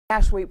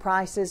Cash wheat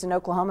prices in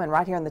Oklahoma and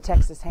right here in the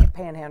Texas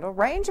Panhandle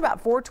range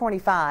about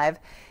 $4.25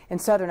 in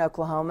southern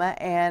Oklahoma,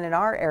 and in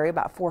our area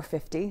about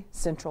 $4.50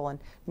 central and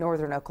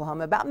northern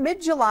Oklahoma. About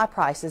mid-July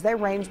prices, they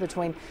range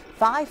between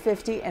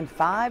 $5.50 and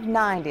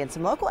 $5.90, and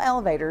some local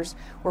elevators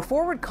were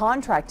forward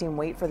contracting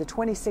wheat for the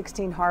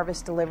 2016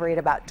 harvest delivery at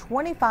about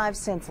 25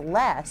 cents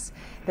less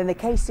than the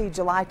KC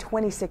July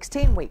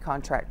 2016 wheat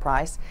contract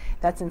price.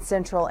 That's in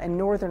central and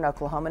northern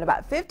Oklahoma, and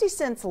about 50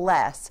 cents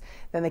less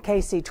than the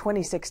KC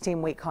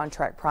 2016 wheat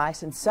contract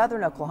price in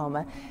southern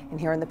Oklahoma and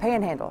here in the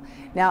Panhandle.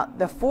 Now,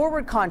 the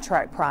forward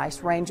contract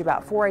price range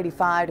about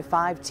 $4.85 to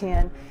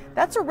 $5.10.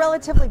 That's a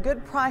relatively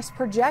good price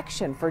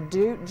projection for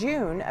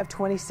June of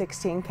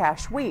 2016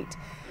 cash wheat.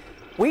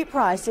 Wheat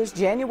prices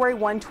January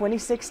 1,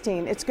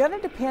 2016, it's going to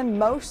depend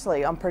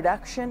mostly on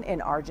production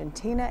in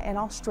Argentina and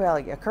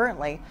Australia.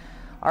 Currently,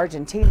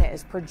 Argentina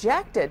is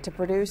projected to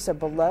produce a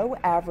below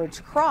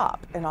average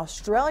crop. In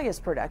Australia's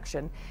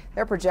production,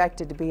 they're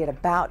projected to be at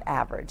about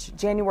average.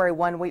 January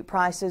 1 wheat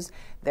prices,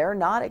 they're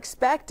not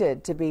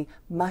expected to be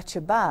much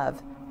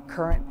above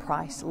current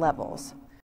price levels.